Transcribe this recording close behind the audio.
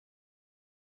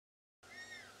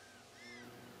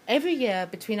Every year,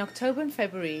 between October and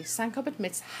February, SANCCOB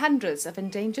admits hundreds of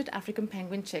endangered African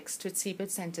penguin chicks to its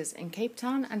seabird centres in Cape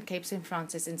Town and Cape St.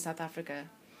 Francis in South Africa.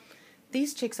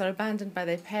 These chicks are abandoned by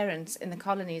their parents in the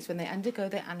colonies when they undergo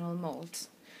their annual moult.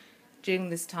 During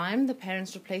this time, the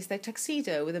parents replace their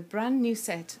tuxedo with a brand new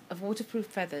set of waterproof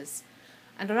feathers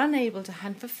and are unable to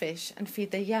hunt for fish and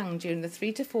feed their young during the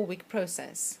 3 to 4 week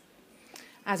process.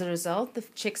 As a result, the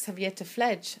chicks have yet to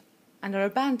fledge and are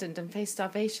abandoned and face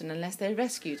starvation unless they are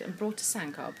rescued and brought to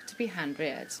SANCCOB to be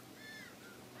hand-reared.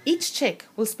 Each chick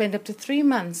will spend up to 3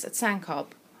 months at SANCCOB,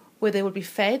 where they will be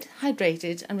fed,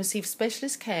 hydrated and receive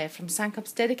specialist care from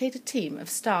SANCCOB's dedicated team of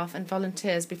staff and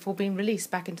volunteers before being released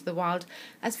back into the wild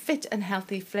as fit and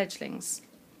healthy fledglings.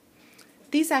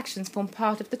 These actions form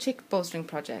part of the Chick Bolstering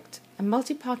Project, a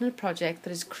multi-partner project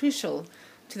that is crucial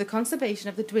to the conservation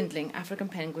of the dwindling African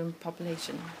penguin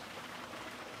population.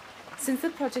 Since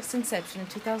the project's inception in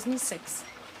 2006,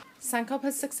 SANCCOB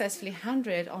has successfully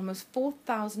hand-reared almost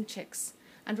 4,000 chicks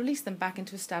and released them back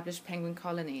into established penguin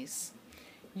colonies.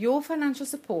 Your financial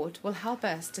support will help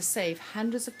us to save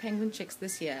hundreds of penguin chicks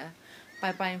this year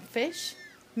by buying fish,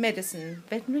 medicine,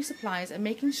 veterinary supplies and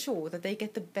making sure that they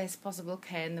get the best possible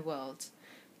care in the world.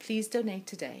 Please donate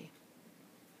today.